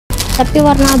Tapi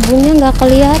warna abunya nggak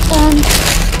kelihatan.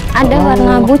 Ada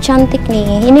warna abu cantik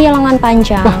nih. Ini lengan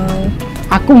panjang. Wah,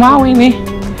 aku mau ini.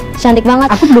 Cantik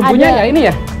banget. Aku belum punya ya ini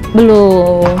ya?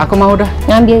 Belum. Aku mau dah.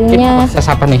 Ngambilnya. Ini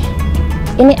apa nih?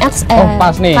 Ini XL. Oh,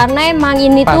 pas nih. Karena emang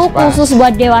ini pas, tuh khusus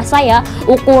buat dewasa ya.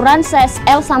 Ukuran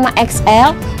CSL sama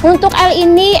XL. Untuk L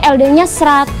ini LD-nya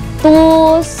 108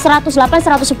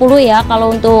 110 ya.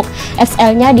 Kalau untuk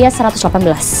XL-nya dia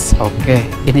 118. Oke,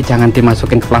 ini jangan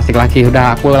dimasukin ke plastik lagi.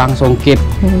 Udah aku langsung keep.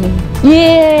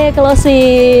 Yeay,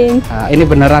 closing. Ini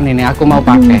beneran ini aku mau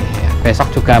pakai.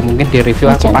 Besok juga mungkin di review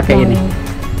aku pakai ini.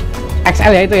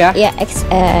 XL ya itu ya? Iya,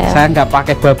 XL. Saya nggak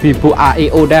pakai babi bu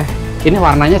AIO dah. Ini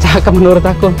warnanya cakep menurut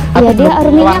aku. Aku dia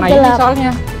belum warna gelap. ini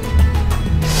soalnya.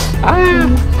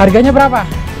 Harganya berapa?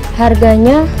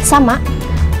 Harganya sama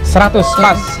 100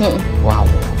 pas. Wow,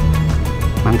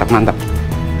 mantap.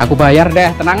 Aku bayar deh,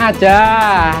 tenang aja.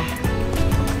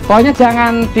 Pokoknya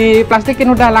jangan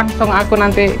diplastikin, udah langsung aku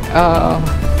nanti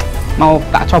mau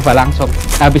tak coba langsung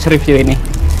habis review ini.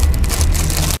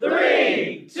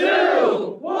 3, 2, 1.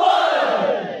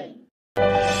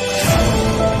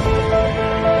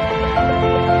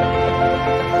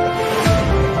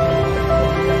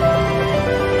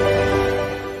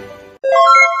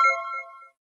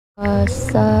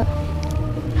 puasa.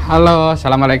 Halo,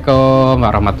 assalamualaikum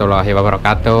warahmatullahi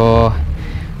wabarakatuh.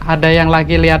 Ada yang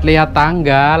lagi lihat-lihat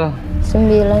tanggal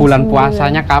 9 bulan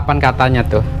puasanya kapan katanya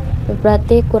tuh?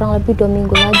 Berarti kurang lebih 2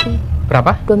 minggu lagi.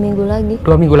 Berapa? 2 minggu lagi.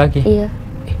 2 minggu lagi? Iya.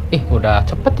 Udah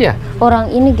cepet ya? Orang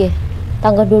ini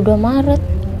tanggal 22 Maret.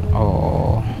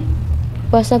 Oh.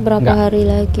 Puasa berapa hari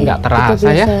lagi? Nggak terasa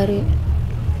ya? Hari.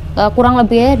 Kurang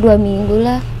lebih ya 2 minggu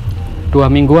lah. 2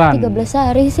 mingguan? 13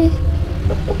 hari sih.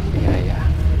 Iya.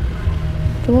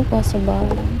 Cuma puasa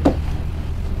banget.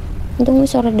 Untung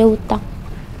sore ada utang.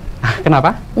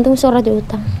 Kenapa? Untung sore ada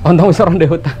utang. Untung sore ada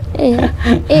utang. Iya.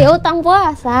 Utang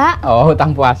puasa. Oh,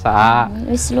 utang puasa.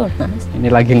 Wis lunas.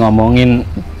 Ini lagi ngomongin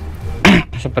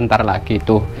sebentar lagi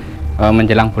tuh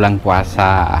menjelang bulan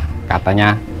puasa.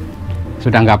 Katanya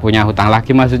sudah nggak punya hutang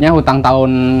lagi. Maksudnya hutang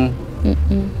tahun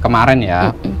kemarin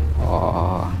ya.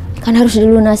 Oh. Kan harus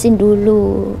dilunasin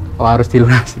dulu. Oh, harus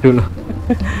dilunasi dulu.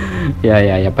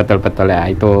 Ya betul ya,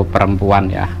 itu perempuan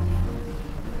ya.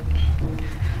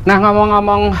 Nah,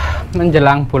 ngomong-ngomong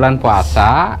menjelang bulan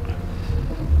puasa,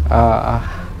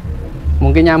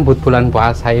 mungkin nyambut bulan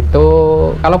puasa itu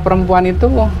kalau perempuan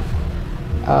itu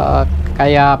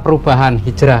kayak perubahan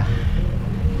hijrah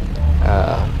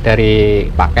dari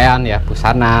pakaian ya,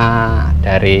 busana,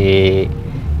 dari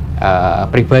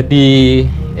pribadi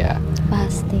ya,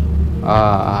 pasti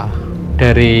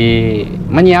dari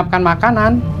menyiapkan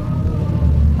makanan,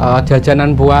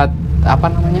 jajanan buat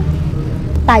apa namanya,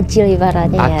 tajil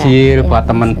ibaratnya. Tajil ya. buat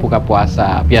temen buka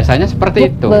puasa. Biasanya seperti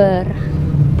Bukber. itu.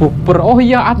 Bukber. Oh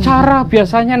iya, acara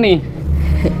biasanya nih.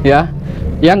 Ya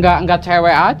nggak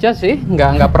cewek aja sih,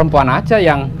 nggak perempuan aja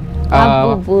yang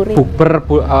bukber,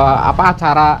 apa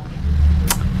acara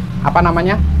apa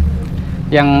namanya,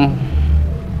 yang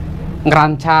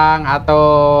ngerancang atau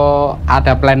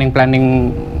ada planning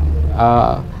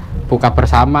buka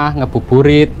bersama,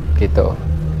 ngebuburit gitu.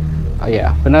 Oh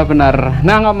ya, benar-benar.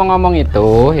 Nah, ngomong-ngomong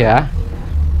itu ya,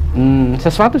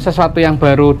 sesuatu yang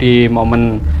baru di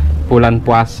momen bulan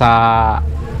puasa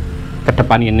ke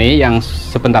depan ini, yang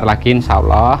sebentar lagi insya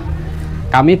Allah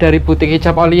kami dari Butik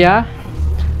Hijab Aulia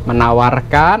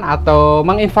menawarkan atau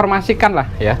menginformasikan lah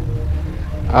ya,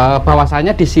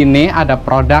 bahwasanya di sini ada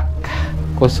produk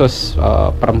khusus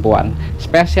perempuan,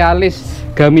 spesialis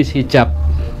gamis hijab,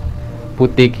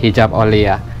 Butik Hijab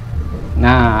Aulia.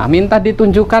 Nah, minta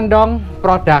ditunjukkan dong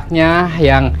produknya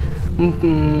yang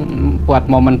buat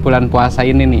momen bulan puasa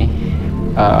ini nih,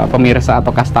 pemirsa atau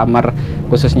customer,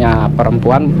 khususnya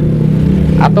perempuan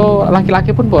atau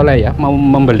laki-laki pun boleh ya, mau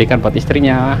membelikan buat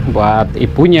istrinya, buat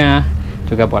ibunya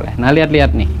juga boleh. Nah,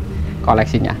 lihat-lihat nih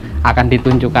koleksinya akan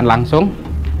ditunjukkan langsung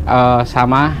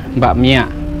sama Mbak Mia,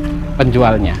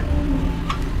 penjualnya.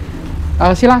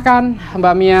 Silahkan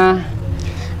Mbak Mia,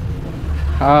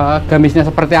 gamisnya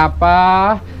seperti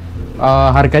apa,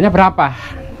 harganya berapa,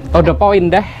 to the point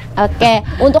deh. Oke,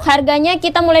 untuk harganya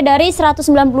kita mulai dari 190.000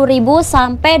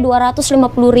 sampai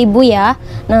 250.000 ya.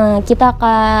 Nah, kita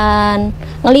akan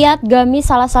ngelihat gamis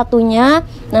salah satunya.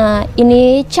 Nah,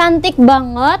 ini cantik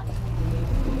banget.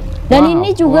 Dan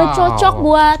ini juga cocok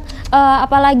buat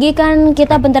apalagi kan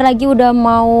kita bentar lagi udah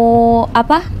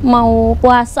mau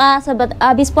puasa,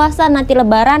 habis puasa nanti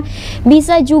lebaran,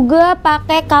 bisa juga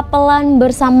pakai kapelan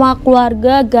bersama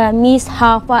keluarga. Gamis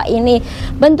Hafa ini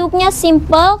bentuknya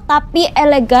simple tapi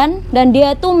elegan dan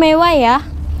dia tuh mewah ya.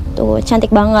 Tuh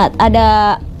cantik banget.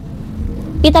 Ada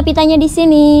pita-pitanya di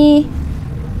sini.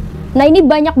 Nah ini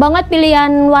banyak banget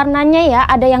pilihan warnanya ya,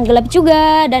 ada yang gelap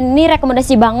juga, dan ini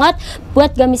rekomendasi banget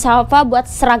buat gamis Hafa,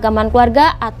 buat seragaman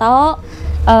keluarga atau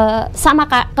sama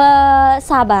ke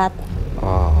sahabat.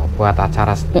 Oh, buat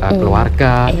acara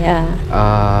keluarga, Iya.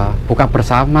 buka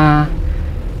bersama,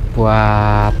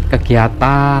 buat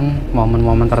kegiatan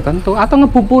momen-momen tertentu atau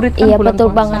ngebuburit kan. Iya bulan betul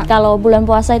puasa. banget, kalau bulan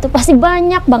puasa itu pasti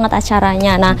banyak banget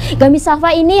acaranya. Nah gamis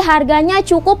Hafa ini harganya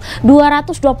cukup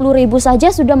 220.000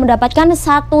 saja sudah mendapatkan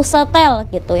satu setel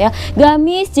gitu ya,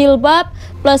 gamis jilbab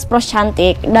plus pros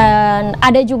cantik. Dan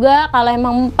ada juga kalau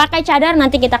emang pakai cadar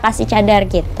nanti kita kasih cadar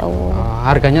gitu.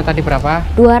 Harganya tadi berapa?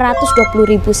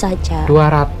 220.000 saja.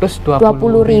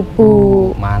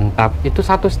 220.000. Mantap. Itu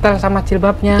satu setel sama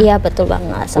jilbabnya. Iya betul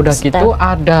banget. Udah gitu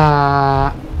ada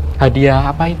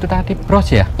hadiah apa itu tadi, bros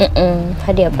ya?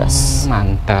 Hadiah bros.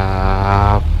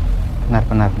 Mantap.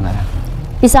 Benar.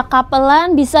 Bisa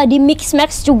kapelan, bisa di mix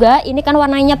match juga. Ini kan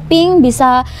warnanya pink,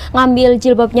 bisa ngambil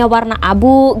jilbabnya warna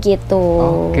abu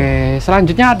gitu. Oke,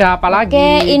 selanjutnya ada apa lagi?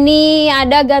 Oke, ini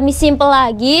ada gamis simple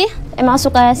lagi. Emang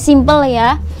suka simple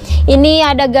ya. Ini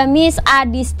ada gamis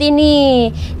Adisti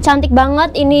nih, cantik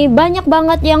banget. Ini banyak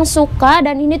banget yang suka,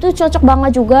 dan ini tuh cocok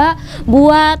banget juga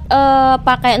buat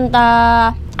pakai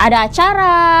entah ada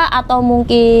acara atau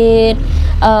mungkin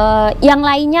yang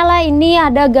lainnya lah.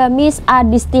 Ini ada gamis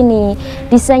Adisti nih,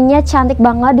 desainnya cantik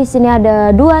banget. Di sini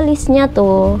ada dua listnya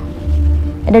tuh,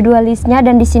 ada dua listnya,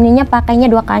 dan di sininya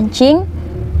pakainya dua kancing.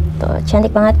 Tuh, cantik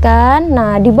banget kan.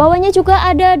 Nah di bawahnya juga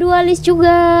ada dua list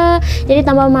juga, jadi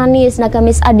tambah manis. Nah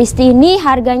gamis Adisti ini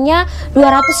harganya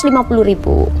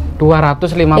 250.000.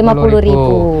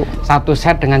 250.000. Satu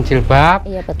set dengan jilbab.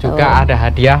 Iya, betul. Juga ada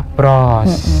hadiah bros.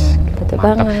 Betul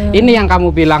Mantap. banget. Ini yang kamu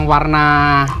bilang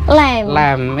warna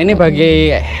lem. Ini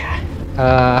bagi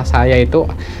saya itu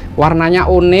warnanya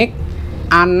unik,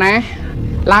 aneh,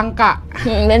 langka.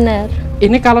 Bener.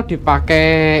 Ini kalau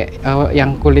dipakai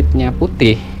yang kulitnya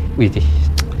putih, wih,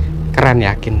 keren,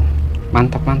 yakin.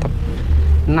 Mantap.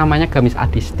 Namanya gamis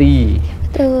Adisti.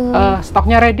 Tuh.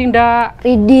 Stoknya ready ndak?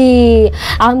 Ready.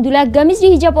 Alhamdulillah gamis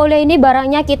di Hijab Aulia ini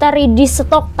barangnya kita ready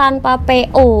stok tanpa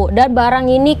PO, dan barang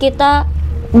ini kita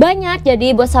banyak.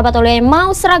 Jadi buat sahabat Aulia yang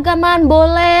mau seragaman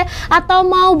boleh, atau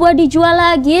mau buat dijual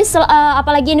lagi,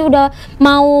 apalagi ini udah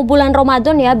mau bulan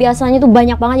Ramadan ya, biasanya tuh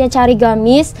banyak banget yang cari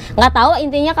gamis. Nggak tahu,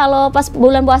 intinya kalau pas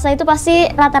bulan puasa itu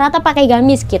pasti rata-rata pakai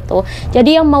gamis gitu.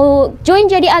 Jadi yang mau join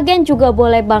jadi agen juga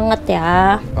boleh banget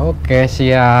ya. Oke,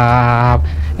 siap.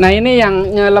 Nah ini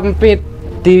yang nyelempit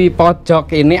di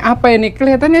pojok ini apa ini?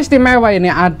 Kelihatannya istimewa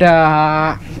ini. Ada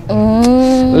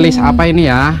list apa ini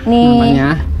ya? Nih.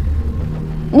 Namanya?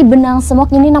 Ini benang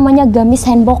semok, ini namanya gamis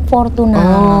handbag Fortuna.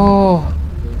 Oh,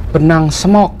 benang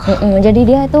semok. Jadi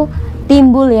dia itu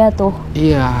timbul ya tuh.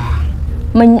 Iya.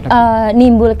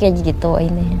 Nimbul kayak gitu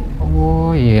ini.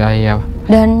 Oh iya.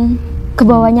 Dan ke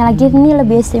bawahnya lagi ini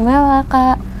lebih istimewa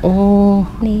kak. Oh.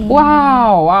 Nih.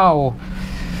 Wow.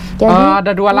 Jadi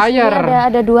ada dua layar.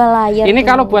 Ada dua layar. Ini tuh.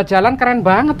 kalau buat jalan keren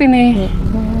banget ini.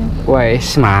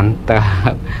 Wes,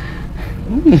 mantap.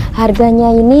 Harganya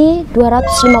ini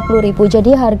 250.000.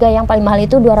 Jadi harga yang paling mahal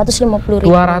itu 250.000.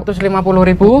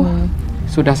 250.000.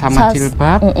 Sudah sama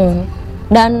jilbab.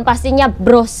 Dan pastinya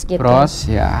bros gitu. Bros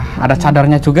ya. Ada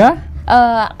cadarnya juga.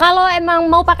 Kalau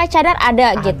emang mau pakai cadar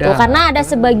ada gitu, karena ada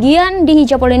sebagian di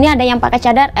Hijab Aulia ini ada yang pakai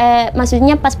cadar,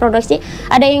 maksudnya pas produksi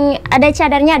ada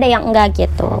cadarnya, ada yang enggak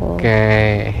gitu.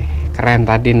 Oke, keren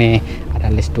tadi nih. Ada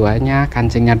list 2-nya,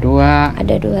 kancingnya 2.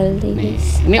 Ada 2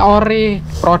 list. Ini ori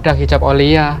produk Hijab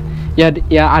Aulia.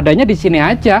 Ya adanya di sini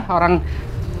aja, orang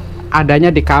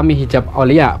adanya di kami Hijab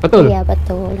Aulia, betul? Iya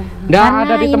betul. Nggak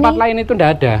ada di tempat lain itu,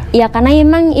 nggak ada. Iya, karena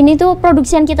emang ini tuh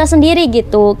produksian kita sendiri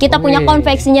gitu. Kita punya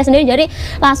konveksinya sendiri, jadi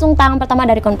langsung tangan pertama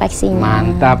dari konveksinya.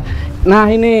 Mantap. Nah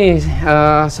ini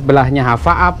sebelahnya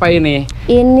Hafa apa ini?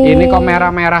 Ini kok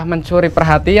merah-merah mencuri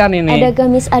perhatian ini. Ada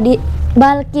gamis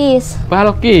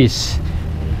Balkis.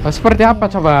 Seperti apa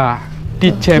coba?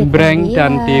 Dijembreng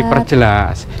dan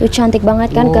diperjelas. Tuh cantik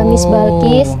banget kan gamis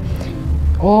Balkis.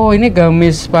 Oh, ini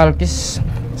gamis Balkis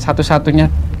satu-satunya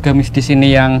gamis di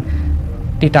sini yang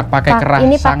tidak pakai kerah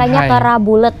Ini pakainya kerah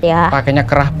bulat ya. Pakainya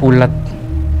kerah bulat.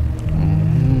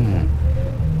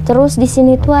 Terus di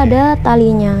sini tuh ada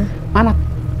talinya. Mana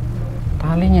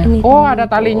talinya? Ini ada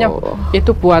talinya.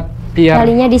 Itu buat biar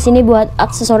talinya di sini buat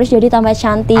aksesoris, jadi tambah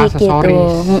cantik gitu.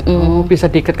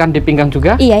 Bisa diikatkan di pinggang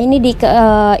juga? Iya, ini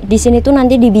di sini tuh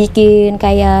nanti dibikin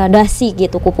kayak dasi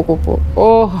gitu, kupu-kupu.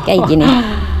 Kayak gini.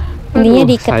 Intinya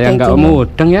diikat saya nggak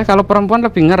mudeng ya, kalau perempuan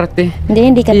lebih ngerti.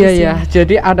 Intinya diikat di sini. Iya,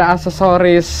 jadi ada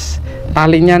aksesoris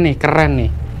talinya nih, keren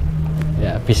nih.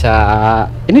 Ya bisa,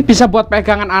 ini bisa buat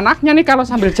pegangan anaknya nih kalau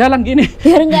sambil jalan gini.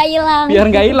 Biar nggak hilang. Biar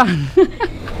nggak hilang.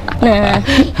 Nah,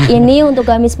 ini untuk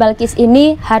gamis Balkis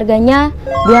ini harganya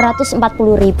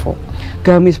 240.000.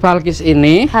 Gamis Balkis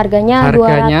ini harganya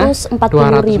 240.000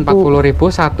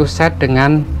 satu set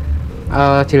dengan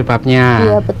jilbabnya.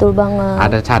 Iya, betul banget.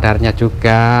 Ada cadarnya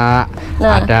juga.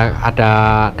 Nah, ada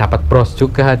dapat bros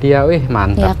juga dia. Wih,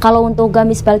 mantap. Ya, kalau untuk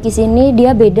gamis Balkis ini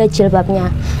dia beda jilbabnya.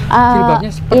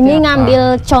 Jilbabnya seperti ini apa?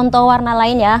 Ngambil contoh warna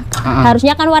lain ya.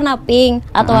 Harusnya kan warna pink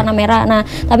atau warna merah. Nah,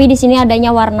 tapi di sini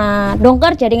adanya warna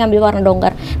dongker, jadi ngambil warna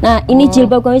dongker. Nah, ini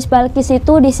jilbab gamis Balkis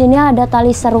itu di sini ada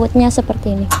tali serutnya seperti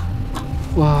ini.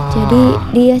 Wah. Jadi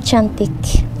dia cantik,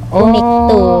 unik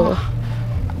tuh.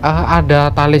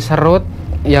 Ada tali serut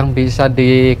yang bisa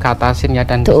dikatasin ya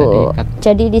dan bisa diikat.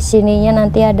 Jadi di sininya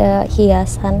nanti ada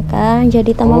hiasan kan, jadi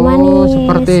tambah manis.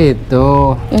 Seperti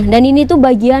itu. Dan ini tuh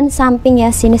bagian samping ya,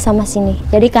 sini sama sini.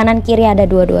 Jadi kanan kiri ada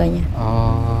dua-duanya.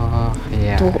 Oh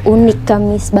iya. Tuh unik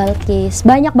gamis Balkis.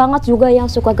 Banyak banget juga yang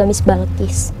suka gamis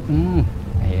Balkis.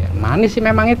 Iya, manis sih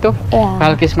memang itu. Ya.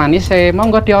 Balkis manis.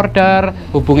 Monggo di order.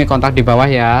 Hubungi kontak di bawah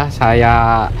ya.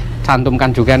 Saya cantumkan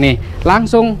juga nih.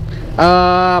 Langsung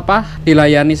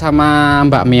dilayani sama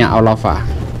Mbak Mia Olova.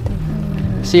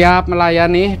 Siap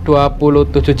melayani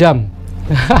 27 jam.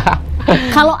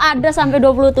 Kalau ada sampai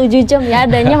 27 jam ya,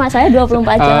 adanya masalahnya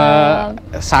 24 jam.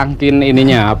 Saking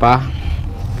ininya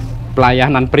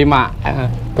pelayanan prima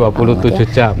 27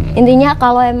 jam. Intinya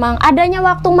kalau emang adanya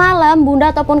waktu malam,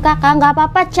 Bunda ataupun Kakak, nggak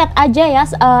apa-apa, chat aja ya.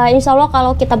 Insya Allah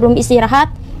kalau kita belum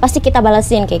istirahat pasti kita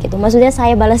balesin kayak gitu. Maksudnya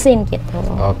saya balesin gitu.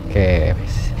 Oke.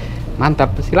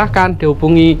 Mantap, silahkan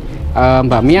dihubungi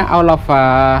Mbak Mia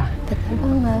Olova.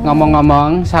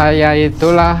 Ngomong-ngomong, saya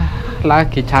itulah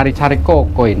lagi cari-cari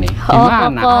koko ini.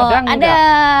 Gimana? Koko. Ada.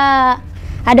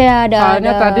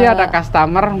 Soalnya tadi ada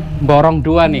customer borong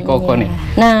 2 nih koko nih.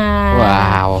 Nah,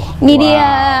 wow. Ini dia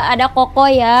ada koko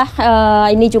ya.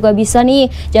 Ini juga bisa nih.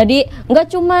 Jadi nggak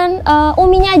cuman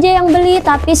uminya aja yang beli,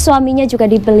 tapi suaminya juga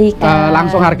dibelikan.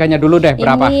 Langsung harganya dulu deh,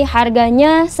 berapa? Ini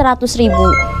harganya 100.000.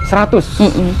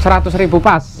 100.000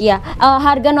 pas. Iya,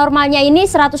 harga normalnya ini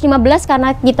 115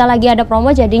 karena kita lagi ada promo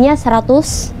jadinya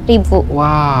 100.000.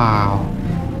 Wow.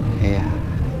 Iya.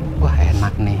 Wah,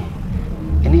 enak nih.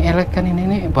 Ini elegan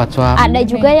ini buat suami. Ada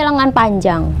juga yang lengan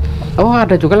panjang. Oh,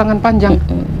 ada juga lengan panjang.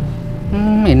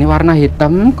 Ini warna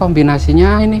hitam,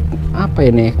 kombinasinya ini apa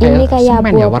ini? Ini kayak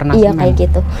semen ya, warna iya, semen. kayak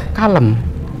gitu. Kalem.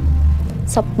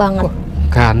 Sop banget.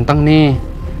 Ganteng nih.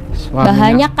 Suaminya.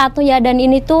 Bahannya katun ya, dan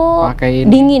ini tuh pakai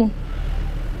dingin.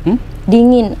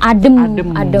 Dingin, adem.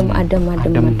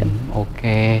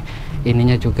 Oke.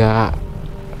 Ininya juga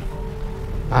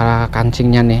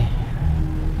kancingnya nih.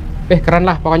 Keren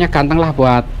lah, pokoknya ganteng lah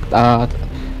buat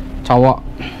cowok.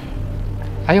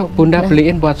 Ayo Bunda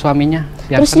beliin buat suaminya.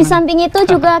 Terus di samping itu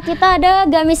juga kita ada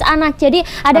gamis anak. Jadi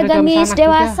ada gamis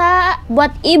dewasa juga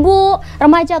buat ibu,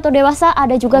 remaja atau dewasa.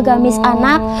 Ada juga gamis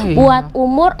anak buat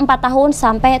umur 4 tahun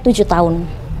sampai 7 tahun.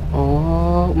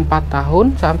 Oh, 4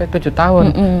 tahun sampai 7 tahun.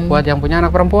 Buat yang punya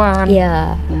anak perempuan.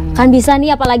 Iya. Kan bisa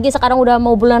nih, apalagi sekarang udah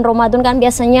mau bulan Ramadan kan,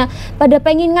 biasanya pada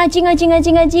pengen ngaji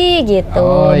gitu.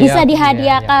 Bisa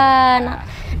dihadiahkan.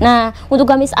 Nah, untuk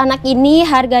gamis anak ini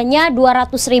harganya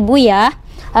 200.000 ya.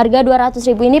 Harga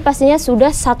 200.000 ini pastinya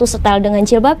sudah satu setel dengan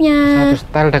jilbabnya. Satu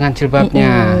setel dengan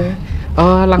jilbabnya.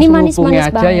 Langsung hubungi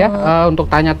aja banget ya untuk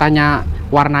tanya-tanya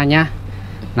warnanya.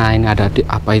 Nah, ini ada di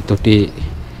apa itu di.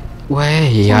 Wah,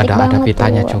 iya ada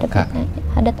pitanya juga.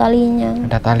 Ada talinya.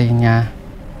 Ada talinya.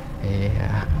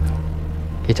 Iya.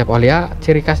 Hijab Olia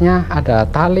ciri khasnya ada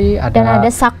tali, dan ada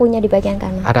sakunya di bagian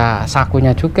kanan. Ada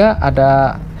sakunya juga,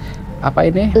 ada apa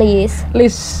ini?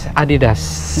 List Adidas.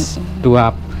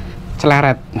 2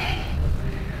 celeret.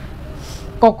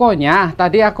 Kokonya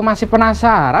tadi aku masih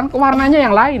penasaran, warnanya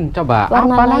yang lain. Coba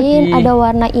warna apa lain lagi? Ada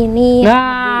warna ini.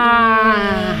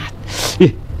 Nah,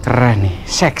 keren nih,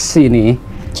 seksi nih.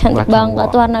 Cantik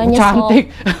banget warnanya. Cantik.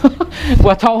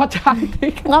 Buat cowok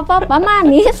cantik. Nggak apa-apa,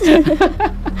 manis.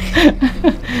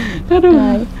 Aduh.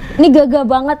 Nah, ini gagah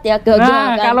banget ya,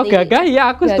 Nah, kalau gagah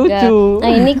ya aku setuju.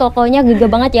 Nah, ini kokonya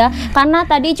gagah banget ya. Karena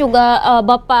tadi juga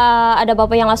ada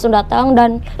bapak yang langsung datang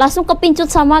dan langsung kepincut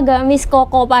sama gamis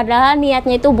koko, padahal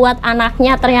niatnya itu buat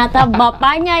anaknya, ternyata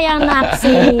bapaknya yang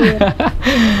naksir.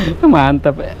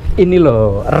 Mantap. Ini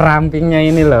loh, rampingnya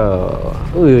ini loh.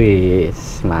 Wih,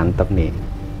 mantap nih.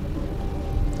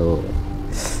 Tuh.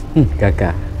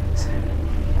 Gagah.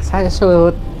 Saya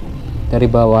shoot dari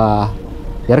bawah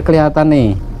biar kelihatan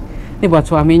nih. Ini buat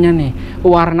suaminya nih.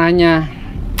 Warnanya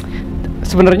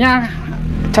sebenarnya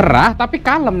cerah tapi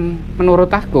kalem menurut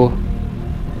aku.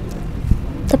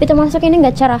 Tapi termasuk ini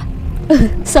nggak cerah.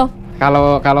 Soft.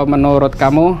 Kalau menurut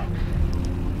kamu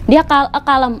Dia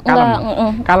kalem. Enggak.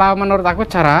 Kalau menurut aku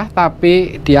cerah,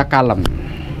 tapi dia kalem.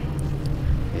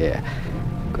 Ya.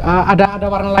 Ada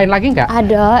warna lain lagi nggak?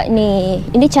 Ada nih.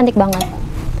 Ini cantik banget.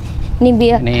 Ini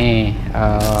biar. Nih,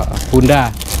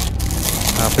 Bunda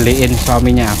beliin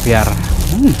suaminya biar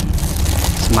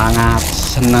semangat,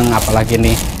 seneng, apalagi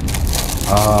nih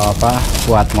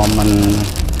buat momen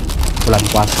bulan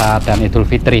puasa dan Idul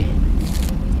Fitri.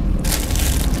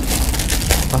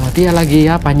 Dia lagi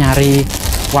nyari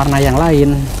warna yang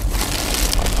lain.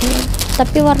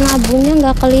 Tapi warna abunya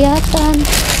nggak kelihatan.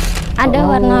 Ada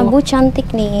warna abu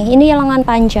cantik nih. Ini lengan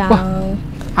panjang. Wah,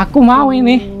 aku mau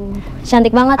ini.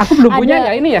 Cantik banget. Aku belum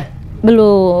punya ya ini ya?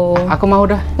 Belum. Aku mau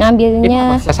dah.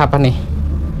 Ngambilnya. Ini apa nih?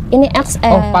 Ini XL.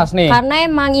 Oh, pas nih. Karena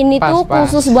emang ini tuh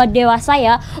khusus buat dewasa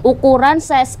ya. Ukuran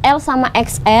CSL sama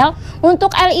XL.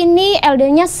 Untuk L ini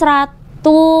LD-nya 108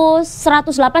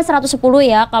 110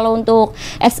 ya. Kalau untuk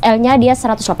XL-nya dia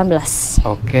 118.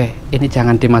 Oke, ini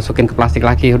jangan dimasukin ke plastik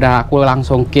lagi. Udah aku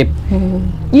langsung keep.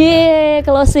 Yeay,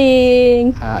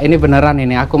 closing. Ini beneran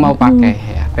ini aku mau pakai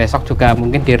ya. Besok juga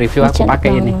mungkin di review aku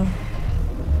pakai ini.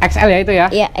 XL ya itu ya?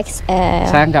 Iya, XL.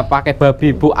 Saya nggak pakai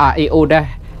𝗣𝗞𝗞𝗡 udah.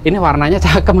 Ini warnanya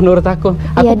cakep menurut aku.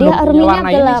 Aku belum punya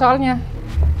warna gelap. Ini soalnya.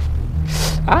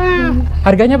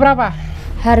 Harganya berapa?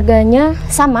 Harganya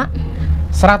sama.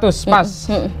 100 pas.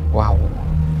 Wow.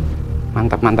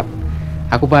 Mantap.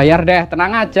 Aku bayar deh,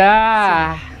 tenang aja.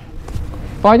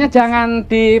 Pokoknya jangan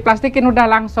diplastikin, udah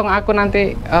langsung aku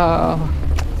nanti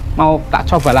mau tak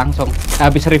coba langsung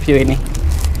habis review ini.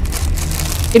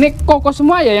 Ini koko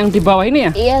semua ya yang di bawah ini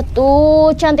ya? Iya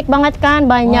tuh, cantik banget kan,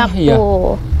 banyak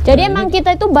tuh. Jadi emang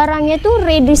kita itu barangnya tuh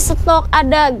ready stock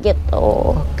ada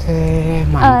gitu. Oke,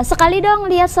 mantap. Sekali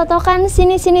dong lihat stokan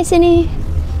sini.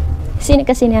 Sini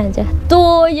ke sini aja.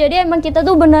 Tuh, jadi emang kita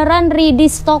tuh beneran ready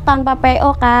stock tanpa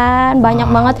PO kan. Banyak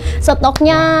banget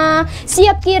stoknya.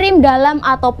 Siap kirim dalam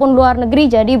ataupun luar negeri.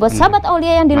 Jadi buat sahabat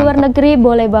Aulia yang di luar negeri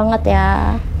boleh banget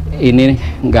ya. Ini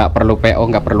nggak perlu PO,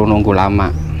 nggak perlu nunggu lama.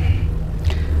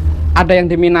 Ada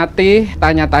yang diminati,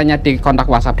 tanya-tanya di kontak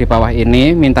WhatsApp di bawah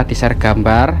ini, minta di-share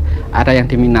gambar. Ada yang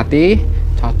diminati,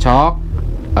 cocok,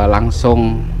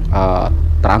 langsung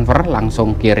transfer,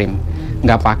 langsung kirim.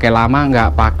 Nggak pakai lama,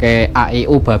 nggak pakai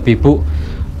AIU babi bu,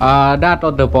 to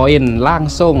the point,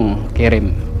 langsung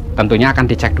kirim. Tentunya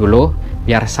akan dicek dulu,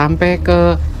 biar sampai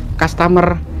ke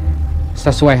customer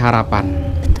sesuai harapan.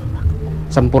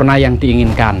 Sempurna yang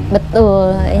diinginkan.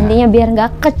 Betul, intinya biar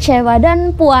nggak kecewa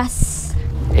dan puas.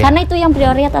 Ya. Karena itu yang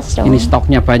prioritas dong. Ini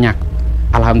stoknya banyak,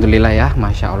 alhamdulillah ya,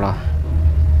 masya Allah.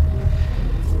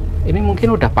 Ini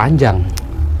mungkin udah panjang.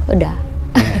 Udah.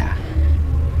 Ya.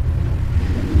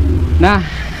 Nah,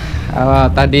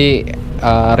 tadi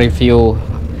review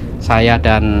saya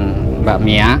dan Mbak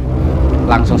Mia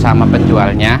langsung sama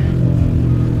penjualnya.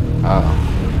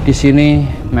 Di sini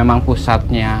memang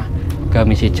pusatnya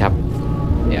gamis hijab,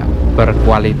 ya,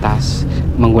 berkualitas,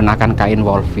 menggunakan kain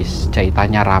wolfish,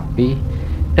 jahitannya rapi.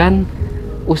 Dan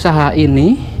usaha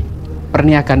ini,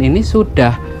 perniagaan ini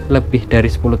sudah lebih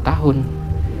dari 10 tahun.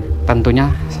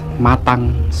 Tentunya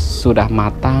sudah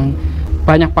matang,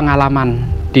 banyak pengalaman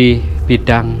di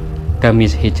bidang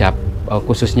gamis hijab,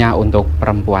 khususnya untuk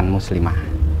perempuan muslimah.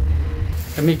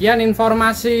 Demikian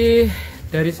informasi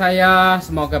dari saya,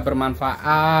 semoga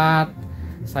bermanfaat.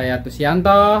 Saya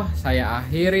Tusyanto, saya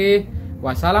akhiri.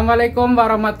 Wassalamualaikum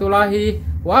warahmatullahi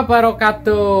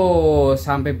wabarakatuh.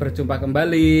 Sampai berjumpa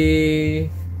kembali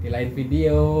di lain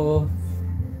video.